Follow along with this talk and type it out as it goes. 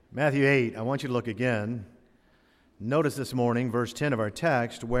Matthew 8, I want you to look again. Notice this morning, verse 10 of our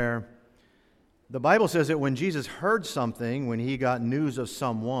text, where the Bible says that when Jesus heard something, when he got news of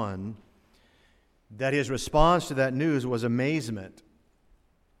someone, that his response to that news was amazement,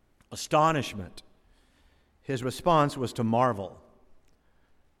 astonishment. His response was to marvel.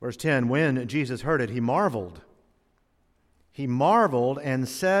 Verse 10, when Jesus heard it, he marveled. He marveled and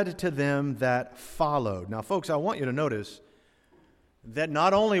said to them that followed. Now, folks, I want you to notice that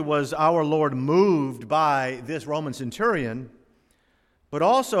not only was our Lord moved by this Roman centurion, but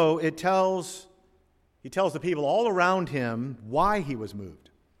also he tells the people all around him why he was moved.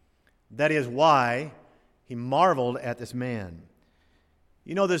 That is why he marveled at this man.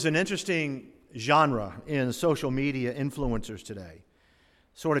 You know, there's an interesting genre in social media influencers today.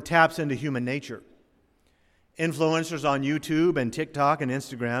 Sort of taps into human nature. Influencers on YouTube and TikTok and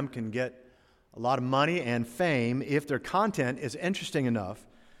Instagram can get a lot of money and fame if their content is interesting enough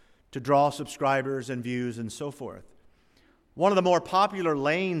to draw subscribers and views and so forth. One of the more popular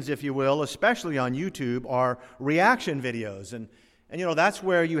lanes, if you will, especially on YouTube, are reaction videos. And you know, that's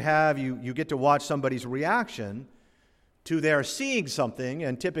where you get to watch somebody's reaction to their seeing something,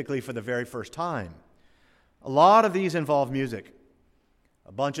 and typically for the very first time. A lot of these involve music.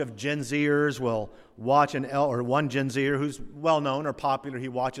 A bunch of Gen Zers will watch one Gen Zer who's well-known or popular, he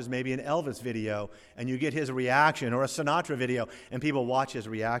watches maybe an Elvis video, and you get his reaction, or a Sinatra video, and people watch his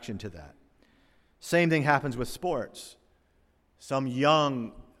reaction to that. Same thing happens with sports. Some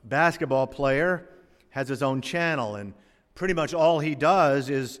young basketball player has his own channel, and pretty much all he does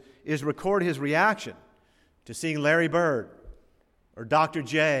is record his reaction to seeing Larry Bird or Dr.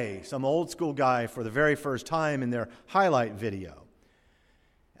 J, some old school guy, for the very first time in their highlight video.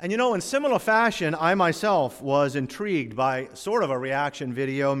 And you know, in similar fashion, I myself was intrigued by sort of a reaction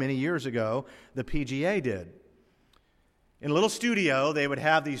video many years ago the PGA did. In a little studio, they would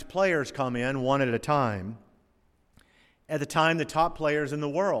have these players come in one at a time. At the time, the top players in the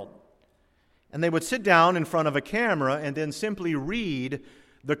world. And they would sit down in front of a camera and then simply read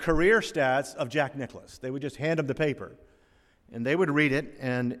the career stats of Jack Nicklaus. They would just hand them the paper. And they would read it,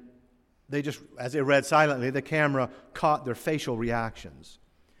 and they just, as they read silently, the camera caught their facial reactions.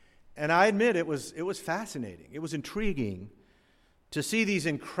 And I admit it was fascinating. It was intriguing to see these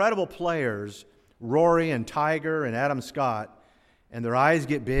incredible players, Rory and Tiger and Adam Scott, and their eyes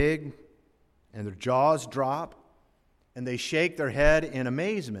get big and their jaws drop and they shake their head in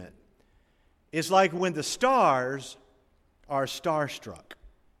amazement. It's like when the stars are starstruck.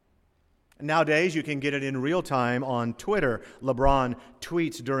 Nowadays, you can get it in real time on Twitter. LeBron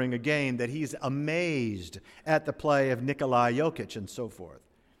tweets during a game that he's amazed at the play of Nikola Jokic and so forth.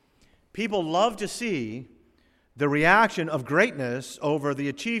 People love to see the reaction of greatness over the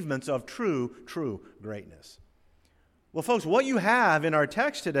achievements of true greatness. Well, folks, what you have in our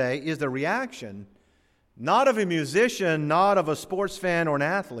text today is the reaction, not of a musician, not of a sports fan or an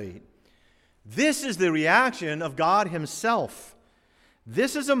athlete. This is the reaction of God himself.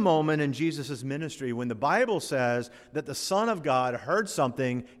 This is a moment in Jesus' ministry when the Bible says that the Son of God heard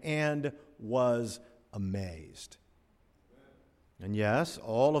something and was amazed. And yes,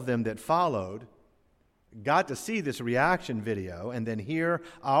 all of them that followed got to see this reaction video and then hear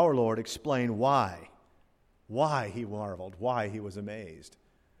our Lord explain why he marveled, why he was amazed.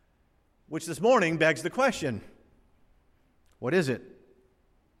 Which this morning begs the question, what is it?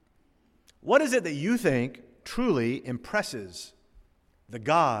 What is it that you think truly impresses the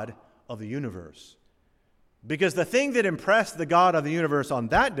God of the universe? Because the thing that impressed the God of the universe on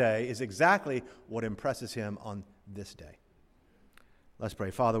that day is exactly what impresses him on this day. Let's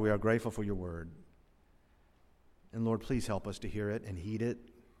pray. Father, we are grateful for your word. And Lord, please help us to hear it and heed it.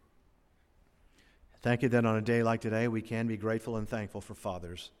 Thank you that on a day like today we can be grateful and thankful for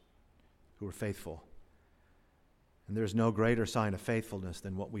fathers who are faithful. And there's no greater sign of faithfulness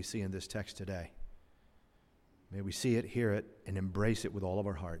than what we see in this text today. May we see it, hear it, and embrace it with all of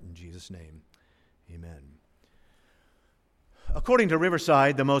our heart. In Jesus' name, amen. According to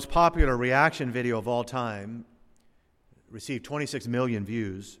Riverside, the most popular reaction video of all time received 26 million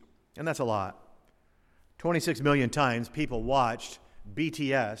views, and that's a lot. 26 million times people watched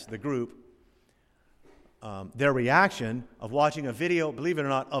BTS, the group, their reaction of watching a video, believe it or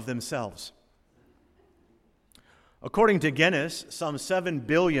not, of themselves. According to Guinness, some 7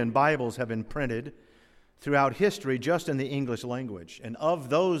 billion Bibles have been printed throughout history just in the English language. And of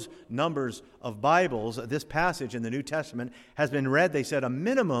those numbers of Bibles, this passage in the New Testament has been read, they said, a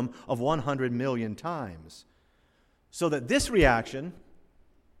minimum of 100 million times. So that this reaction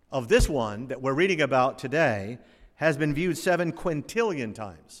of this one that we're reading about today has been viewed 7 quintillion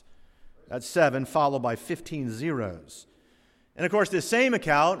times. That's 7 followed by 15 zeros. And of course, this same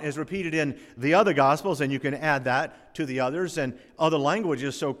account is repeated in the other Gospels, and you can add that to the others and other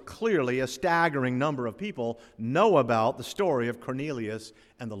languages, so clearly a staggering number of people know about the story of Cornelius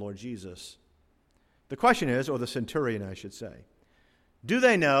and the Lord Jesus. The question is, or the centurion I should say, do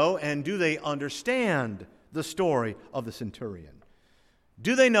they know and do they understand the story of the centurion?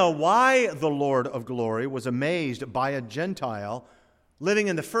 Do they know why the Lord of glory was amazed by a Gentile living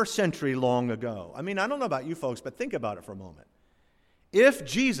in the first century long ago? I mean, I don't know about you folks, but think about it for a moment. If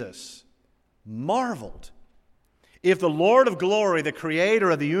Jesus marveled, if the Lord of glory, the creator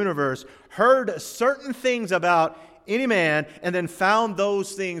of the universe, heard certain things about any man and then found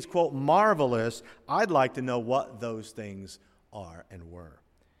those things, quote, marvelous, I'd like to know what those things are and were.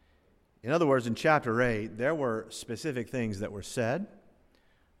 In other words, in chapter 8, there were specific things that were said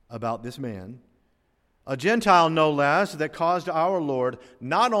about this man, a Gentile no less, that caused our Lord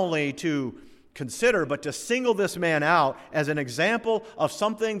not only to consider, but to single this man out as an example of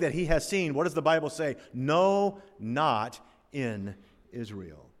something that he has seen. What does the Bible say? No, not in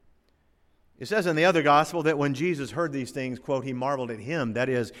Israel. It says in the other gospel that when Jesus heard these things, quote, he marveled at him. That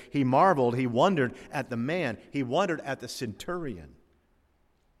is, he marveled, he wondered at the man. He wondered at the centurion.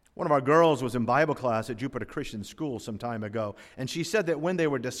 One of our girls was in Bible class at Jupiter Christian School some time ago, and she said that when they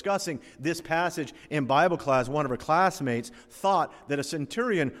were discussing this passage in Bible class, one of her classmates thought that a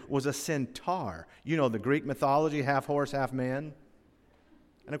centurion was a centaur. You know, the Greek mythology, half horse, half man.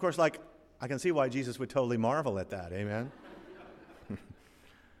 And of course, I can see why Jesus would totally marvel at that, amen?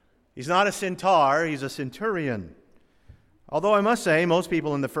 He's not a centaur, he's a centurion. Although I must say, most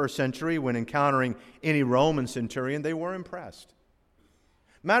people in the first century, when encountering any Roman centurion, they were impressed.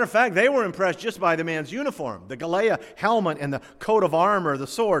 Matter of fact, they were impressed just by the man's uniform, the Galea helmet and the coat of armor, the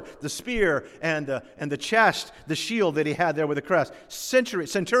sword, the spear, and the chest, the shield that he had there with the crest.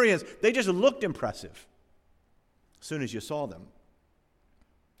 Centurions, they just looked impressive as soon as you saw them.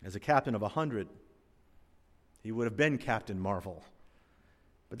 As a captain of 100, he would have been Captain Marvel.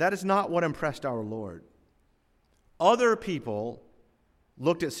 But that is not what impressed our Lord. Other people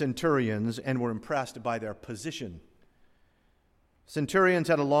looked at centurions and were impressed by their position. Centurions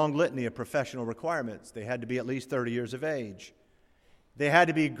had a long litany of professional requirements. They had to be at least 30 years of age. They had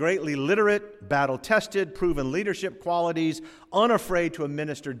to be greatly literate, battle-tested, proven leadership qualities, unafraid to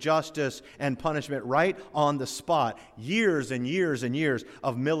administer justice and punishment right on the spot. Years and years and years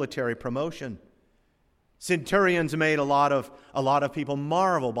of military promotion. Centurions made a lot of people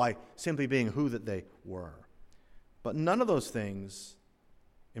marvel by simply being who that they were. But none of those things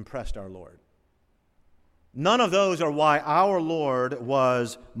impressed our Lord. None of those are why our Lord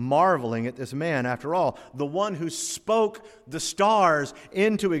was marveling at this man. After all, the one who spoke the stars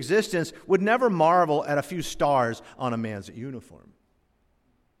into existence would never marvel at a few stars on a man's uniform.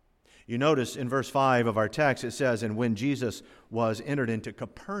 You notice in verse 5 of our text, it says, and when Jesus was entered into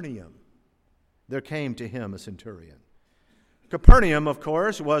Capernaum, there came to him a centurion. Capernaum, of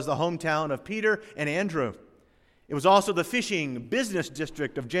course, was the hometown of Peter and Andrew. It was also the fishing business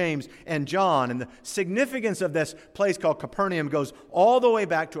district of James and John. And the significance of this place called Capernaum goes all the way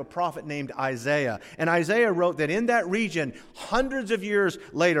back to a prophet named Isaiah. And Isaiah wrote that in that region, hundreds of years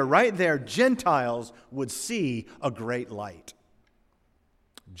later, right there, Gentiles would see a great light.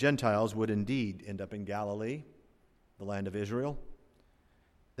 Gentiles would indeed end up in Galilee, the land of Israel.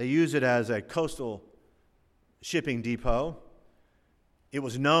 They use it as a coastal shipping depot. It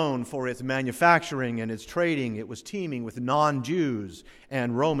was known for its manufacturing and its trading. It was teeming with non-Jews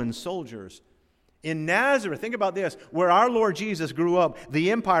and Roman soldiers. In Nazareth, think about this, where our Lord Jesus grew up,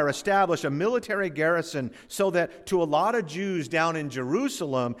 the empire established a military garrison so that to a lot of Jews down in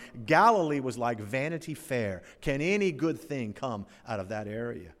Jerusalem, Galilee was like Vanity Fair. Can any good thing come out of that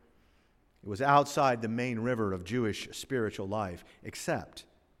area? It was outside the main river of Jewish spiritual life, except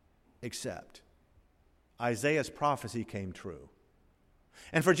Isaiah's prophecy came true.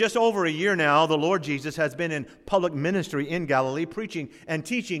 And for just over a year now, the Lord Jesus has been in public ministry in Galilee, preaching and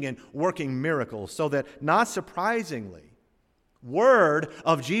teaching and working miracles, so that, not surprisingly, word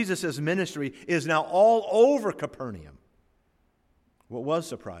of Jesus' ministry is now all over Capernaum. What was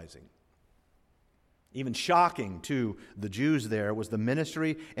surprising, even shocking to the Jews there, was the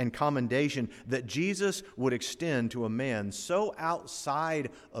ministry and commendation that Jesus would extend to a man so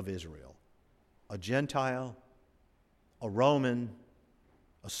outside of Israel, a Gentile, a Roman,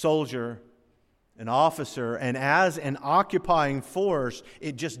 a soldier, an officer, and as an occupying force,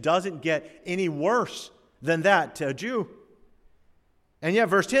 it just doesn't get any worse than that to a Jew. And yet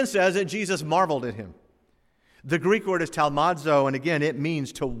verse 10 says that Jesus marveled at him. The Greek word is talmazo, and again it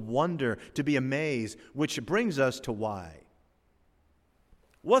means to wonder, to be amazed, which brings us to why.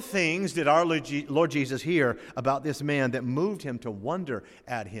 What things did our Lord Jesus hear about this man that moved him to wonder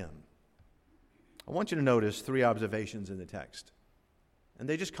at him? I want you to notice 3 observations in the text. And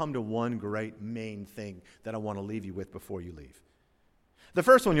they just come to one great main thing that I want to leave you with before you leave. The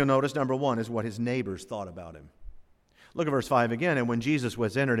first one you'll notice, number 1, is what his neighbors thought about him. Look at verse 5 again. And when Jesus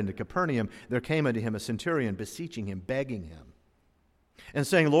was entered into Capernaum, there came unto him a centurion, beseeching him, begging him, and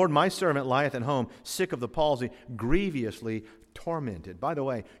saying, Lord, my servant lieth at home, sick of the palsy, grievously tormented. By the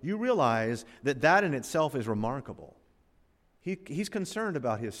way, you realize that in itself is remarkable. He's concerned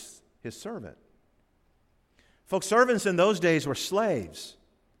about his servant. Folks, servants in those days were slaves.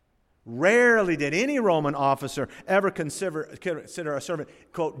 Rarely did any Roman officer ever consider a servant,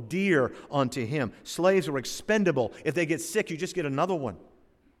 quote, dear unto him. Slaves were expendable. If they get sick, you just get another one.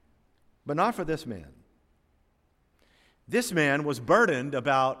 But not for this man. This man was burdened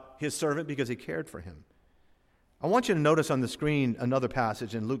about his servant because he cared for him. I want you to notice on the screen another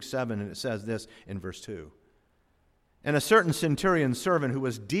passage in Luke 7, and it says this in verse 2. And a certain centurion's servant who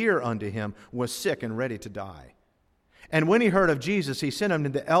was dear unto him was sick and ready to die. And when he heard of Jesus, he sent him to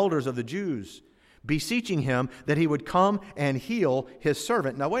the elders of the Jews, beseeching him that he would come and heal his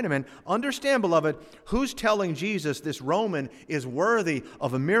servant. Now, wait a minute. Understand, beloved, who's telling Jesus this Roman is worthy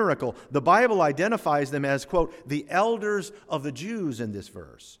of a miracle? The Bible identifies them as, quote, the elders of the Jews in this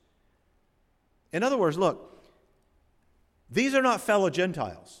verse. In other words, look, these are not fellow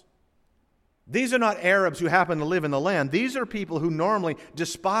Gentiles. These are not Arabs who happen to live in the land. These are people who normally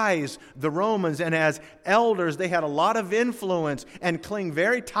despise the Romans, and as elders, they had a lot of influence and cling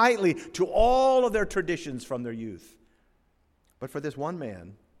very tightly to all of their traditions from their youth. But for this one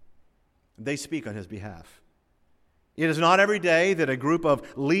man, they speak on his behalf. It is not every day that a group of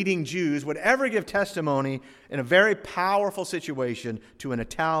leading Jews would ever give testimony in a very powerful situation to an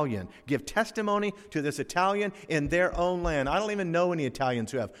Italian. Give testimony to this Italian in their own land. I don't even know any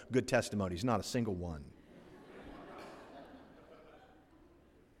Italians who have good testimonies, not a single one.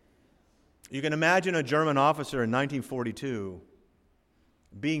 You can imagine a German officer in 1942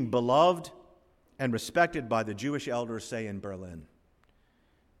 being beloved and respected by the Jewish elders, say, in Berlin.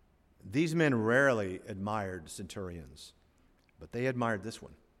 These men rarely admired centurions, but they admired this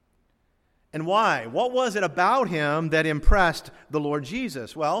one. And why? What was it about him that impressed the Lord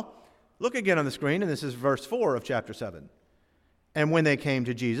Jesus? Well, look again on the screen, and this is verse 4 of chapter 7. And when they came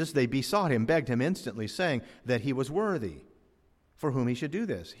to Jesus, they besought him, begged him instantly, saying that he was worthy, for whom he should do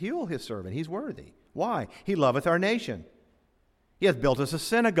this. Heal his servant, he's worthy. Why? He loveth our nation. He hath built us a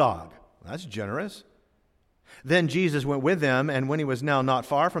synagogue. That's generous. Then Jesus went with them, and when he was now not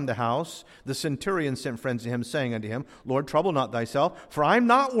far from the house, the centurion sent friends to him, saying unto him, Lord, trouble not thyself, for I am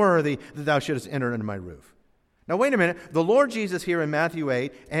not worthy that thou shouldest enter under my roof. Now wait a minute. The Lord Jesus here in Matthew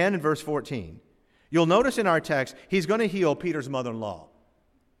 8 and in verse 14, you'll notice in our text, he's going to heal Peter's mother-in-law.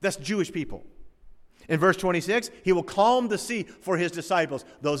 That's Jewish people. In verse 26, he will calm the sea for his disciples.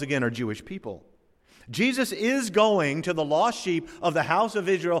 Those again are Jewish people. Jesus is going to the lost sheep of the house of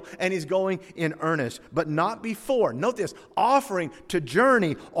Israel, and he's going in earnest, but not before. Note this, offering to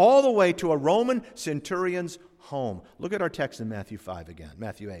journey all the way to a Roman centurion's home. Look at our text in Matthew 5 again,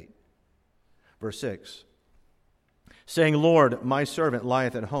 Matthew 8, verse 6. Saying, Lord, my servant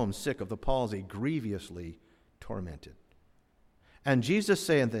lieth at home, sick of the palsy, grievously tormented. And Jesus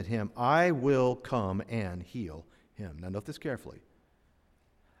saith unto him, I will come and heal him. Now note this carefully.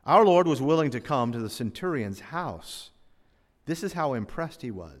 Our Lord was willing to come to the centurion's house. This is how impressed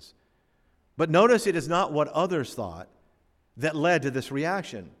he was. But notice it is not what others thought that led to this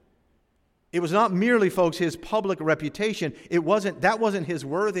reaction. It was not merely, folks, his public reputation. That wasn't his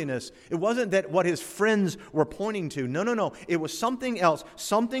worthiness. It wasn't that what his friends were pointing to. No. It was something else,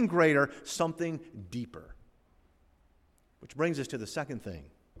 something greater, something deeper. Which brings us to the second thing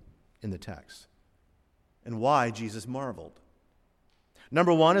in the text and why Jesus marveled.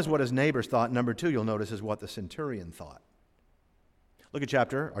 Number 1 is what his neighbors thought. Number 2, you'll notice, is what the centurion thought. Look at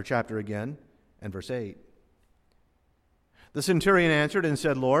our chapter again, and verse 8. The centurion answered and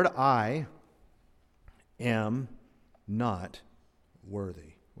said, Lord, I am not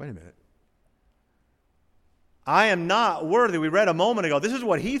worthy. Wait a minute. I am not worthy. We read a moment ago. This is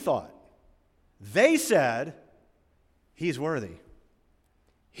what he thought. They said, he's worthy.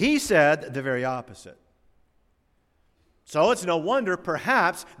 He said the very opposite. So it's no wonder,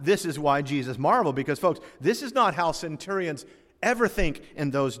 perhaps, this is why Jesus marveled. Because, folks, this is not how centurions ever think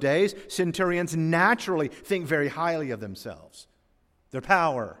in those days. Centurions naturally think very highly of themselves. Their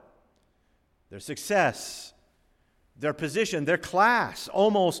power, their success, their position, their class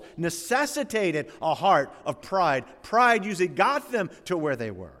almost necessitated a heart of pride. Pride usually got them to where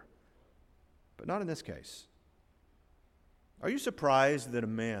they were. But not in this case. Are you surprised that a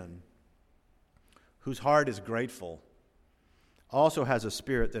man whose heart is grateful also has a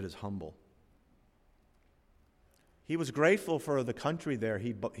spirit that is humble? He was grateful for the country there.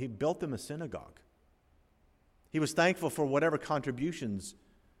 He built them a synagogue. He was thankful for whatever contributions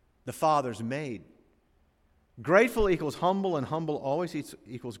the fathers made. Grateful equals humble, and humble always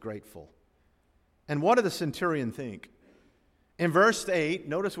equals grateful. And what did the centurion think? In verse 8,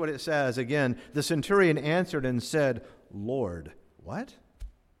 notice what it says again. The centurion answered and said, Lord, what?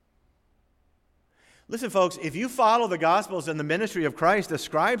 Listen, folks, if you follow the Gospels and the ministry of Christ, the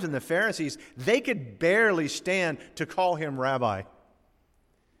scribes and the Pharisees, they could barely stand to call him rabbi.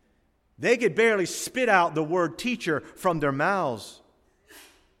 They could barely spit out the word teacher from their mouths.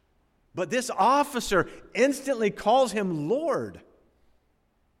 But this officer instantly calls him Lord.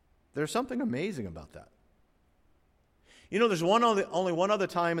 There's something amazing about that. You know, there's only one other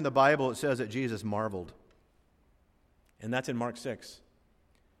time in the Bible it says that Jesus marveled. And that's in Mark 6.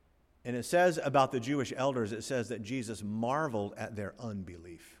 And it says about the Jewish elders, it says that Jesus marveled at their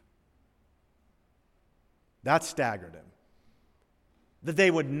unbelief. That staggered him. That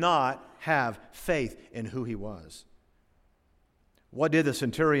they would not have faith in who he was. What did the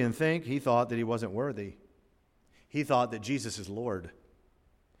centurion think? He thought that he wasn't worthy. He thought that Jesus is Lord.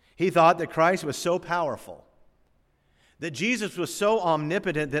 He thought that Christ was so powerful, that Jesus was so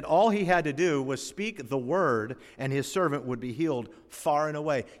omnipotent that all he had to do was speak the word and his servant would be healed far and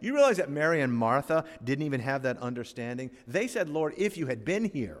away. You realize that Mary and Martha didn't even have that understanding? They said, Lord, if you had been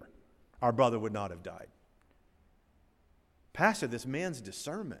here, our brother would not have died. Pastor, this man's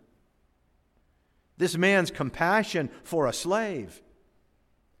discernment, this man's compassion for a slave,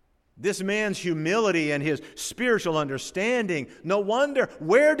 this man's humility and his spiritual understanding. No wonder.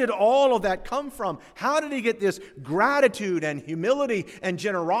 Where did all of that come from? How did he get this gratitude and humility and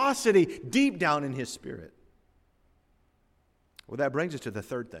generosity deep down in his spirit? Well, that brings us to the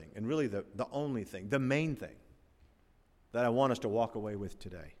third thing, and really the only thing, the main thing that I want us to walk away with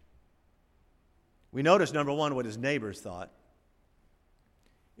today. We notice, number one, what his neighbors thought.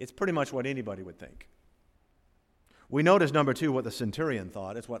 It's pretty much what anybody would think. We notice, number two, what the centurion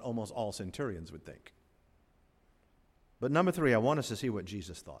thought. It's what almost all centurions would think. But number three, I want us to see what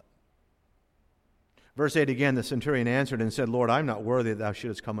Jesus thought. Verse 8 again, the centurion answered and said, Lord, I'm not worthy that thou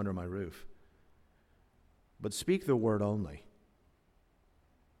shouldest come under my roof. But speak the word only,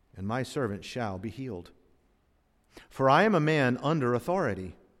 and my servant shall be healed. For I am a man under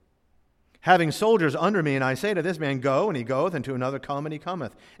authority, having soldiers under me, and I say to this man, go, and he goeth, and to another, come, and he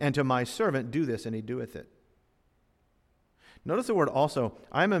cometh, and to my servant, do this, and he doeth it. Notice the word also,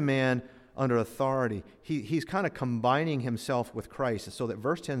 I'm a man under authority. He's kind of combining himself with Christ, so that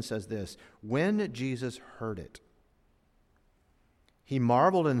verse 10 says this, when Jesus heard it, he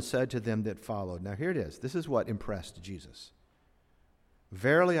marveled and said to them that followed. Now here it is. This is what impressed Jesus.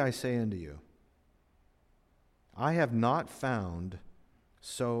 Verily I say unto you, I have not found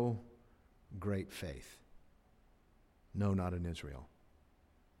so great faith. No, not in Israel.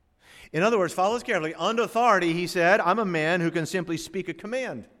 In other words, follow this carefully. Under authority, he said, I'm a man who can simply speak a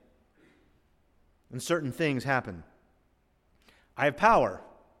command, and certain things happen. I have power.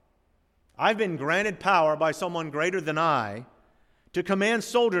 I've been granted power by someone greater than I to command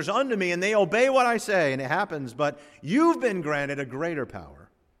soldiers unto me, and they obey what I say, and it happens. But you've been granted a greater power,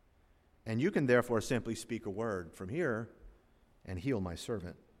 and you can therefore simply speak a word from here and heal my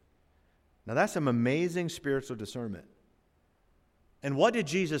servant. Now that's some amazing spiritual discernment. And what did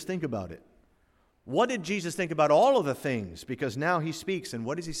Jesus think about it? What did Jesus think about all of the things? Because now he speaks, and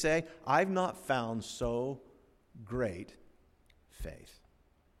what does he say? I've not found so great faith.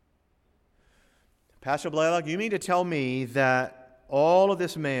 Pastor Blalock, you mean to tell me that all of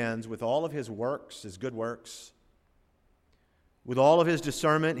this man's, with all of his works, his good works, with all of his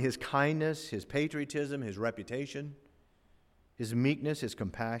discernment, his kindness, his patriotism, his reputation, his meekness, his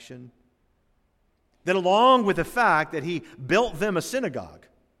compassion, that along with the fact that he built them a synagogue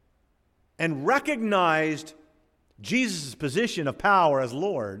and recognized Jesus' position of power as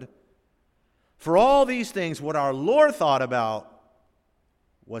Lord, for all these things, what our Lord thought about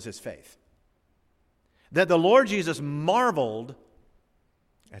was his faith. That the Lord Jesus marveled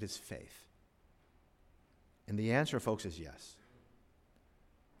at his faith. And the answer, folks, is yes.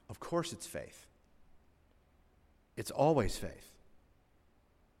 Of course it's faith. It's always faith.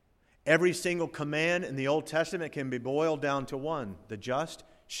 Every single command in the Old Testament can be boiled down to one. The just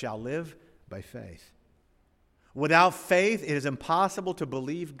shall live by faith. Without faith, it is impossible to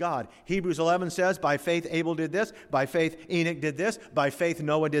believe God. Hebrews 11 says, by faith Abel did this, by faith Enoch did this, by faith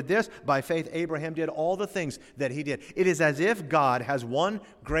Noah did this, by faith Abraham did all the things that he did. It is as if God has one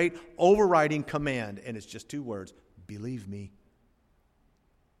great overriding command, and it's just two words, believe me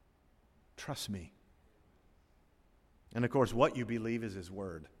Trust me. And of course, what you believe is His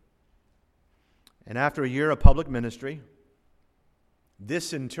Word. And after a year of public ministry, this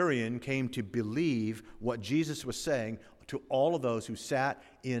centurion came to believe what Jesus was saying to all of those who sat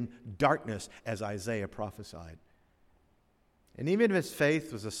in darkness, as Isaiah prophesied. And even if his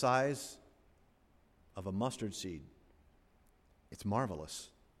faith was the size of a mustard seed, it's marvelous.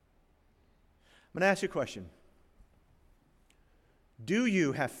 I'm going to ask you a question. Do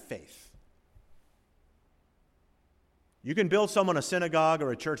you have faith? You can build someone a synagogue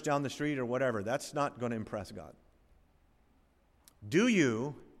or a church down the street or whatever. That's not going to impress God. Do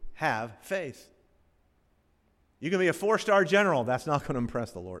you have faith? You can be a 4-star general. That's not going to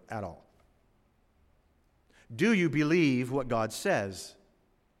impress the Lord at all. Do you believe what God says?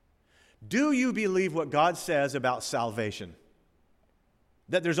 Do you believe what God says about salvation?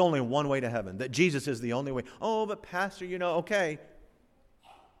 That there's only one way to heaven. That Jesus is the only way. Oh, but Pastor, okay.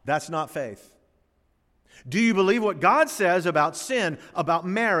 That's not faith. Do you believe what God says about sin, about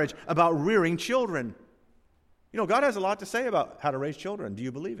marriage, about rearing children? God has a lot to say about how to raise children. Do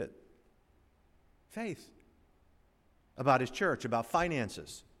you believe it? Faith. About His church, about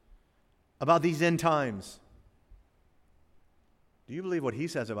finances, about these end times. Do you believe what He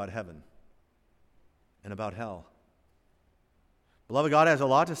says about heaven and about hell? Beloved, God has a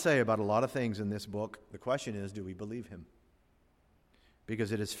lot to say about a lot of things in this book. The question is, do we believe Him?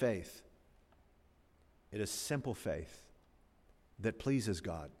 Because it is faith. It is simple faith that pleases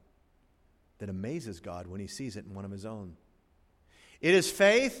God, that amazes God when He sees it in one of His own. It is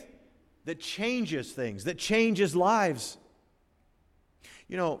faith that changes things, that changes lives.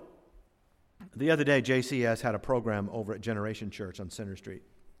 The other day, JCS had a program over at Generation Church on Center Street.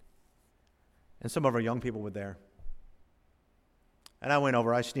 And some of our young people were there. And I went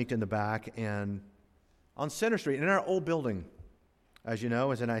over, I sneaked in the back, and on Center Street, in our old building, as you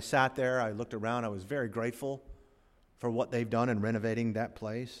know, as I sat there, I looked around, I was very grateful for what they've done in renovating that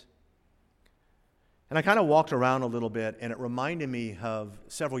place. And I kind of walked around a little bit, and it reminded me of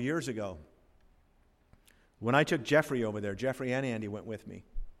several years ago when I took Jeffrey over there. Jeffrey and Andy went with me.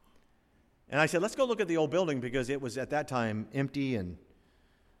 And I said, let's go look at the old building, because it was at that time empty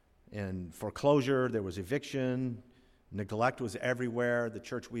and foreclosure. There was eviction. Neglect was everywhere. The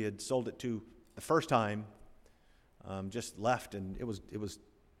church we had sold it to the first time just left, and it was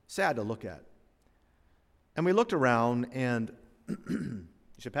sad to look at. And we looked around, and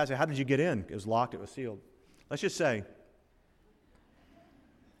he said, Pastor, how did you get in? It was locked. It was sealed. Let's just say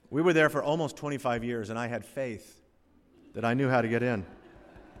we were there for almost 25 years, and I had faith that I knew how to get in.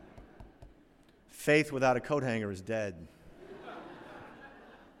 Faith without a coat hanger is dead.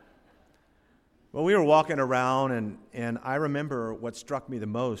 Well, we were walking around, and I remember what struck me the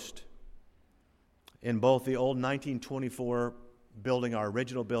most in both the old 1924 building, our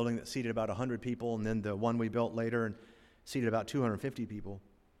original building that seated about 100 people, and then the one we built later and seated about 250 people.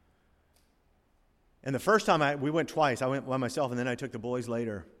 And the first time we went twice. I went by myself, and then I took the boys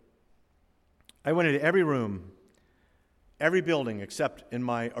later. I went into every room, every building, except in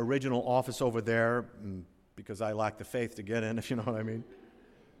my original office over there, because I lacked the faith to get in, if you know what I mean.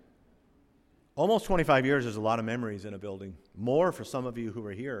 Almost 25 years is a lot of memories in a building. More for some of you who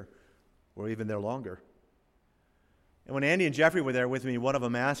are here, or even there longer. And when Andy and Jeffrey were there with me, one of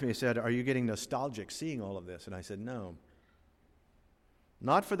them asked me, he said, are you getting nostalgic seeing all of this? And I said, no.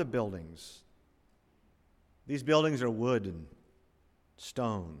 Not for the buildings. These buildings are wood and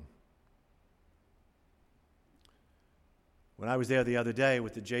stone. When I was there the other day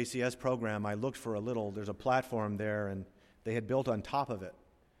with the JCS program, I looked for there's a platform there, and they had built on top of it.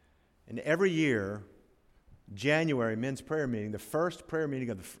 And every year, January, men's prayer meeting, the first prayer meeting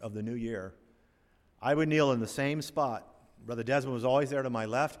of the new year, I would kneel in the same spot. Brother Desmond was always there to my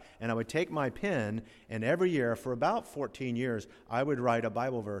left, and I would take my pen, and every year, for about 14 years, I would write a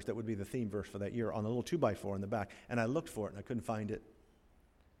Bible verse that would be the theme verse for that year on a little 2x4 in the back. And I looked for it, and I couldn't find it.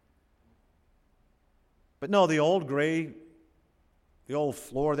 But no, the old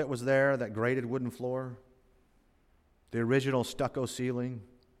floor that was there, that graded wooden floor, the original stucco ceiling,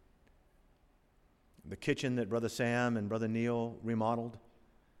 the kitchen that Brother Sam and Brother Neil remodeled,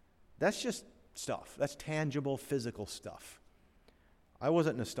 that's just stuff. That's tangible, physical stuff. I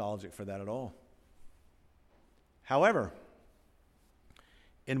wasn't nostalgic for that at all. However,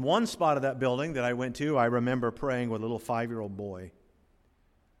 in one spot of that building that I went to, I remember praying with a little 5-year-old boy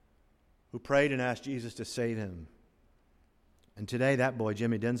who prayed and asked Jesus to save him. And today that boy,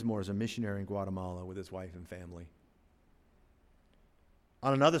 Jimmy Densmore, is a missionary in Guatemala with his wife and family.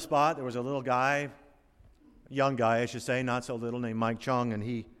 On another spot, there was a little guy, young guy, I should say, not so little, named Mike Chung, and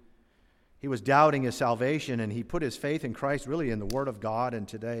he He was doubting his salvation, and he put his faith in Christ really in the Word of God, and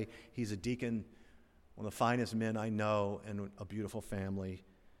today he's a deacon, one of the finest men I know, and a beautiful family,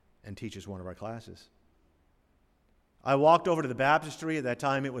 and teaches one of our classes. I walked over to the baptistry. At that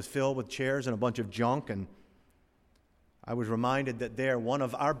time it was filled with chairs and a bunch of junk, and I was reminded that there, one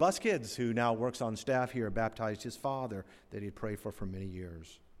of our bus kids who now works on staff here baptized his father that he'd prayed for many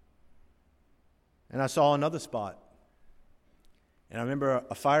years. And I saw another spot. And I remember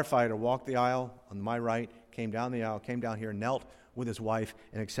a firefighter walked the aisle on my right, came down the aisle, came down here, knelt with his wife,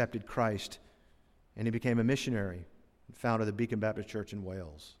 and accepted Christ. And he became a missionary and founded the Beacon Baptist Church in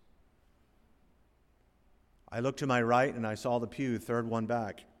Wales. I looked to my right and I saw the pew, third one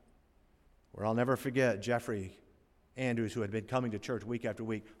back, where I'll never forget Jeffrey Andrews, who had been coming to church week after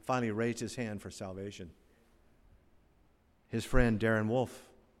week, finally raised his hand for salvation. His friend Darren Wolf,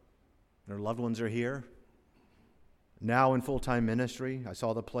 their loved ones are here. Now in full-time ministry, I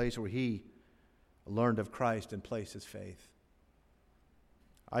saw the place where he learned of Christ and placed his faith.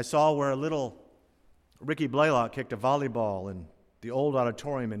 I saw where a little Ricky Blalock kicked a volleyball in the old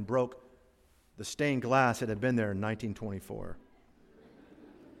auditorium and broke the stained glass that had been there in 1924.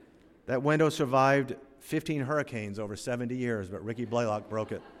 That window survived 15 hurricanes over 70 years, but Ricky Blalock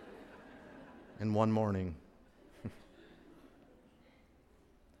broke it in one morning.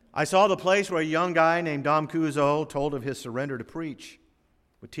 I saw the place where a young guy named Dom Kuzo told of his surrender to preach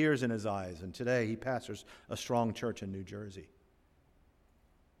with tears in his eyes, and today he pastors a strong church in New Jersey.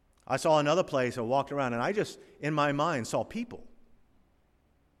 I saw another place, I walked around, and I just, in my mind, saw people.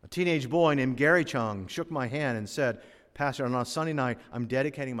 A teenage boy named Gary Chung shook my hand and said, "Pastor, on a Sunday night, I'm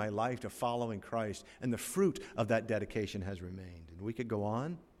dedicating my life to following Christ," and the fruit of that dedication has remained. And we could go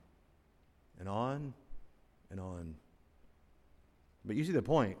on and on and on. But you see the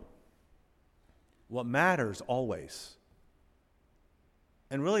point. What matters always,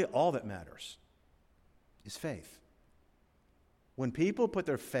 and really all that matters, is faith. When people put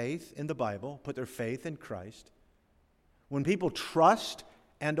their faith in the Bible, put their faith in Christ, when people trust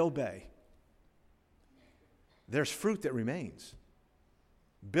and obey, there's fruit that remains.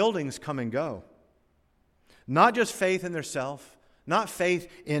 Buildings come and go. Not just faith in theirself, not faith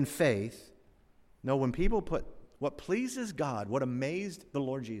in faith. No, when people put what pleases God, what amazed the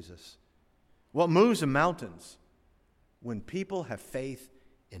Lord Jesus, what moves the mountains, when people have faith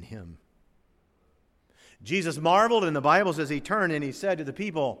in Him. Jesus marveled, and the Bible says He turned and He said to the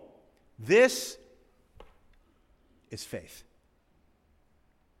people, "This is faith."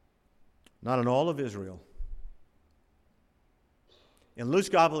 Not in all of Israel. In Luke's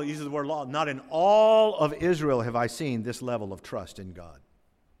gospel, it uses the word law. Not in all of Israel have I seen this level of trust in God.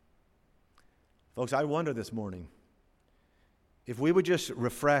 Folks, I wonder this morning if we would just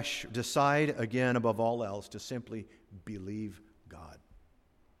decide again above all else to simply believe God.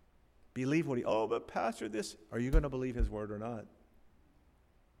 Believe what but Pastor, are you going to believe His word or not?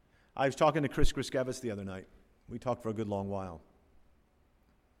 I was talking to Chris Kriskevitz the other night. We talked for a good long while.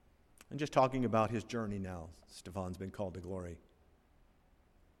 And just talking about his journey now. Stefan's been called to glory.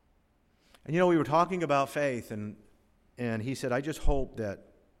 And we were talking about faith, and he said, "I just hope that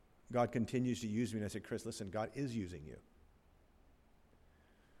God continues to use me." And I said, "Chris, listen, God is using you.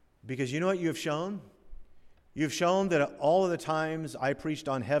 Because you know what you have shown? You've shown that all of the times I preached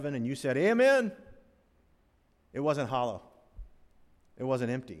on heaven and you said, 'Amen,' it wasn't hollow. It wasn't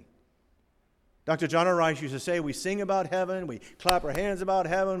empty. Dr. John O. Rice used to say, we sing about heaven, we clap our hands about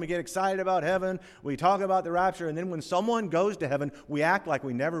heaven, we get excited about heaven, we talk about the rapture, and then when someone goes to heaven, we act like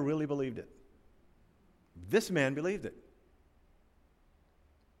we never really believed it. This man believed it.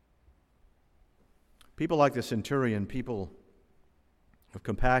 People like the centurion, people of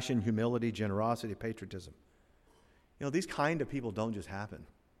compassion, humility, generosity, patriotism. These kind of people don't just happen.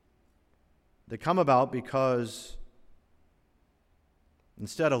 They come about because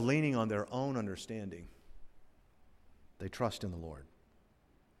instead of leaning on their own understanding, they trust in the Lord.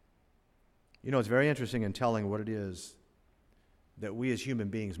 It's very interesting in telling what it is that we as human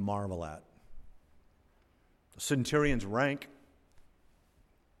beings marvel at. The centurion's rank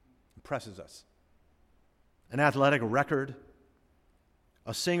impresses us. An athletic record,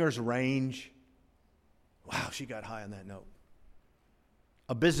 a singer's range. Wow, she got high on that note.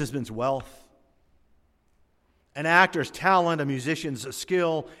 A businessman's wealth. An actor's talent, a musician's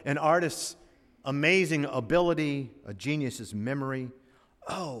skill, an artist's amazing ability, a genius's memory.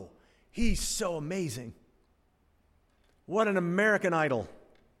 Oh, he's so amazing. What an American Idol.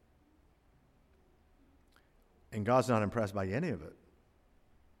 And God's not impressed by any of it.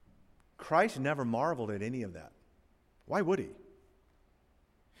 Christ never marveled at any of that. Why would He?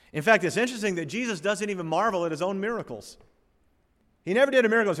 In fact, it's interesting that Jesus doesn't even marvel at His own miracles. He never did a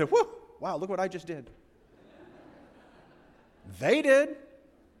miracle and said, "Whew, wow, look what I just did. They did.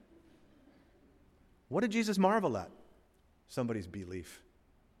 What did Jesus marvel at? Somebody's belief,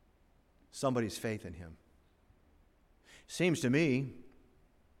 somebody's faith in him. Seems to me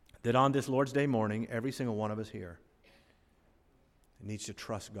that on this Lord's Day morning, every single one of us here needs to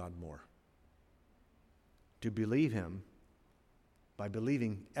trust God more, to believe him by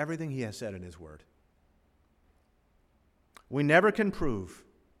believing everything he has said in his word. We never can prove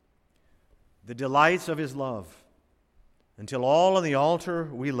the delights of his love until all on the altar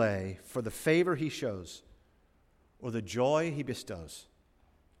we lay for the favor he shows or the joy he bestows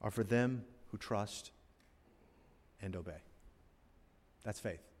are for them who trust and obey. That's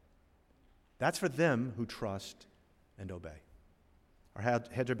faith. That's for them who trust and obey. Our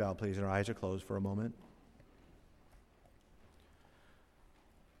heads are bowed, please, and our eyes are closed for a moment.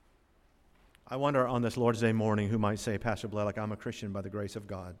 I wonder on this Lord's Day morning who might say, Pastor Blalock, I'm a Christian by the grace of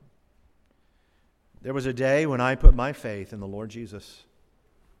God. There was a day when I put my faith in the Lord Jesus.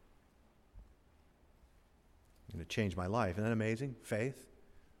 And it changed my life. Isn't that amazing? Faith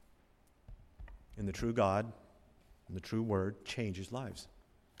in the true God and the true Word changes lives.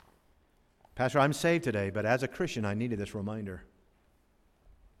 Pastor, I'm saved today, but as a Christian, I needed this reminder.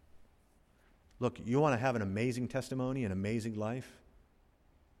 Look, you want to have an amazing testimony, an amazing life?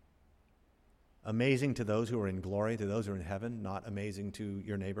 Amazing to those who are in glory, to those who are in heaven, not amazing to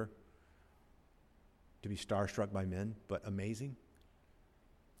your neighbor, to be starstruck by men, but amazing.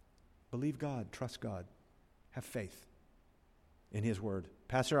 Believe God, trust God, have faith in his word.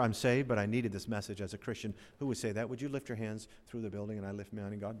 Pastor, I'm saved, but I needed this message as a Christian. Who would say that? Would you lift your hands through the building, and I lift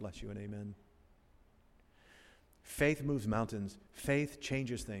mine, and God bless you, and amen. Faith moves mountains. Faith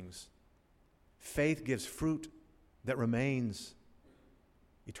changes things. Faith gives fruit that remains.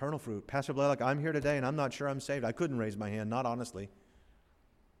 Eternal fruit. Pastor Blalock, I'm here today and I'm not sure I'm saved. I couldn't raise my hand, not honestly.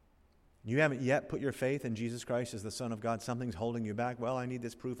 You haven't yet put your faith in Jesus Christ as the Son of God. Something's holding you back. Well, I need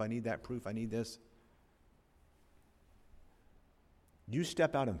this proof. I need that proof. I need this. You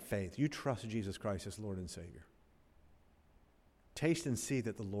step out in faith. You trust Jesus Christ as Lord and Savior. Taste and see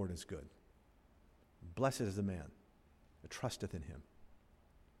that the Lord is good. Blessed is the man that trusteth in him.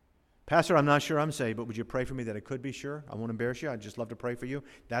 Pastor, I'm not sure I'm saved, but would you pray for me that I could be sure? I won't embarrass you. I'd just love to pray for you.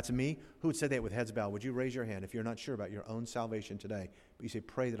 That's me. Who would say that with heads bowed? Would you raise your hand if you're not sure about your own salvation today? But you say,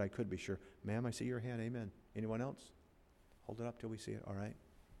 pray that I could be sure. Ma'am, I see your hand. Amen. Anyone else? Hold it up till we see it. All right.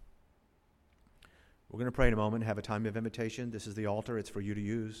 We're going to pray in a moment and have a time of invitation. This is the altar. It's for you to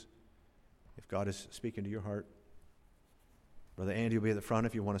use if God is speaking to your heart. Brother Andy will be at the front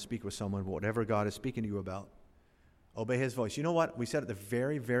if you want to speak with someone, whatever God is speaking to you about. Obey his voice. You know what? We said at the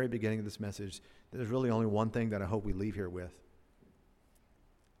very, very beginning of this message, there's really only one thing that I hope we leave here with.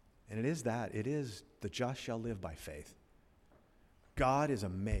 And it is that. It is the just shall live by faith. God is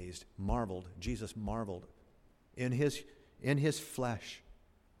amazed, marveled. Jesus marveled in his flesh.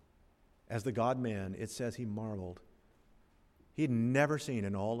 As the God-man, it says he marveled. He'd never seen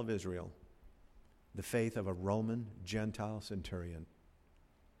in all of Israel the faith of a Roman Gentile centurion.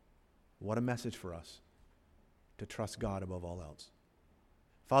 What a message for us. To trust God above all else.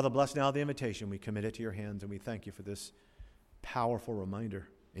 Father, bless now the invitation. We commit it to your hands, and we thank you for this powerful reminder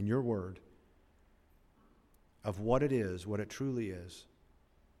in your word of what it is, what it truly is,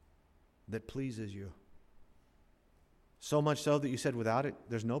 that pleases you. So much so that you said without it,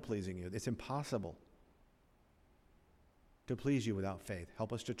 there's no pleasing you. It's impossible to please you without faith.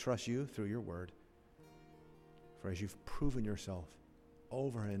 Help us to trust you through your word. For as you've proven yourself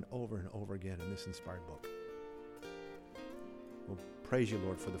over and over and over again in this inspired book. We'll praise you,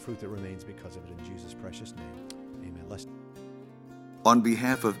 Lord, for the fruit that remains because of it in Jesus' precious name. Amen. On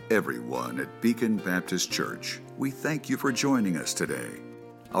behalf of everyone at Beacon Baptist Church, we thank you for joining us today.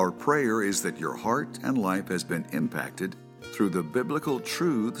 Our prayer is that your heart and life has been impacted through the biblical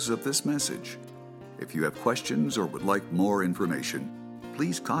truths of this message. If you have questions or would like more information,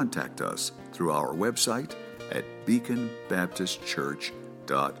 please contact us through our website at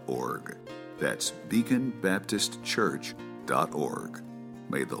beaconbaptistchurch.org. That's beaconbaptistchurch.org.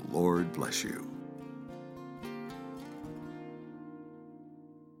 May the Lord bless you.